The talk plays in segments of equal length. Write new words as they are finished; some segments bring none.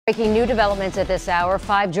Breaking new developments at this hour.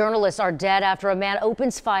 5 journalists are dead after a man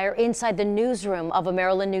opens fire inside the newsroom of a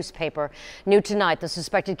Maryland newspaper. New tonight, the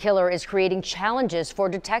suspected killer is creating challenges for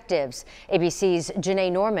detectives. ABC's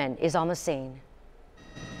Janae Norman is on the scene.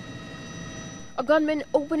 A gunman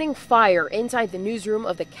opening fire inside the newsroom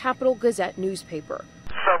of the Capital Gazette newspaper.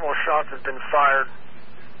 Several shots have been fired,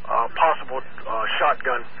 possible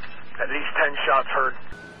shotgun, at least 10 shots heard.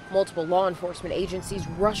 Multiple law enforcement agencies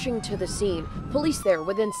rushing to the scene. Police there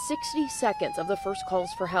within 60 seconds of the first calls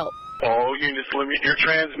for help. All units, limit your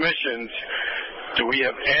transmissions. Do we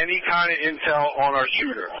have any kind of intel on our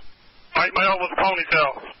shooter? Might help with the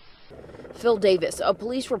ponytail. Phil Davis, a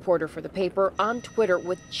police reporter for the paper, on Twitter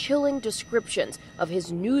with chilling descriptions of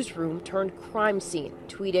his newsroom turned crime scene,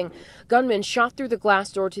 tweeting, "Gunman shot through the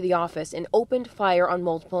glass door to the office and opened fire on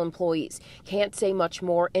multiple employees. Can't say much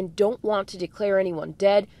more and don't want to declare anyone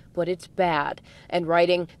dead, but it's bad." And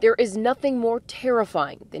writing, "There is nothing more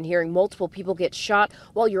terrifying than hearing multiple people get shot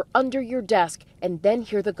while you're under your desk and then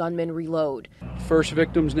hear the gunman reload." First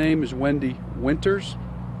victim's name is Wendy Winters.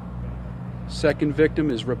 Second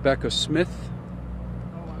victim is Rebecca Smith.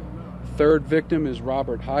 Third victim is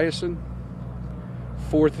Robert Hyason.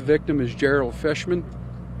 Fourth victim is Gerald Fishman.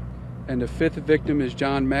 And the fifth victim is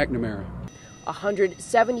John McNamara.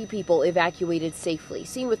 170 people evacuated safely,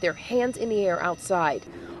 seen with their hands in the air outside.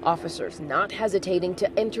 Officers not hesitating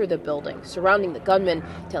to enter the building, surrounding the gunman,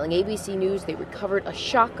 telling ABC News they recovered a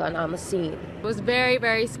shotgun on the scene. It was very,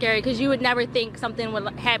 very scary because you would never think something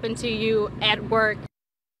would happen to you at work.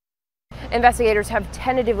 Investigators have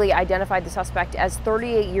tentatively identified the suspect as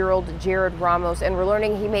 38-year-old Jared Ramos, and we're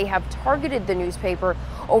learning he may have targeted the newspaper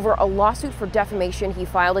over a lawsuit for defamation he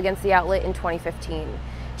filed against the outlet in 2015.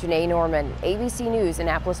 Janae Norman, ABC News,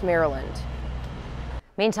 Annapolis, Maryland.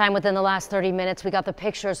 Meantime, within the last 30 minutes, we got the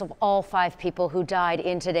pictures of all 5 people who died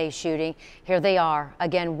in today's shooting. Here they are.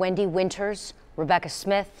 Again, Wendy Winters, Rebecca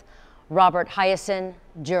Smith, Robert Hyason,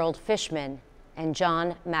 Gerald Fishman, and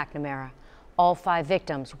John McNamara. All 5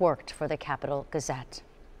 victims worked for the Capital Gazette.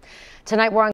 Tonight, we're on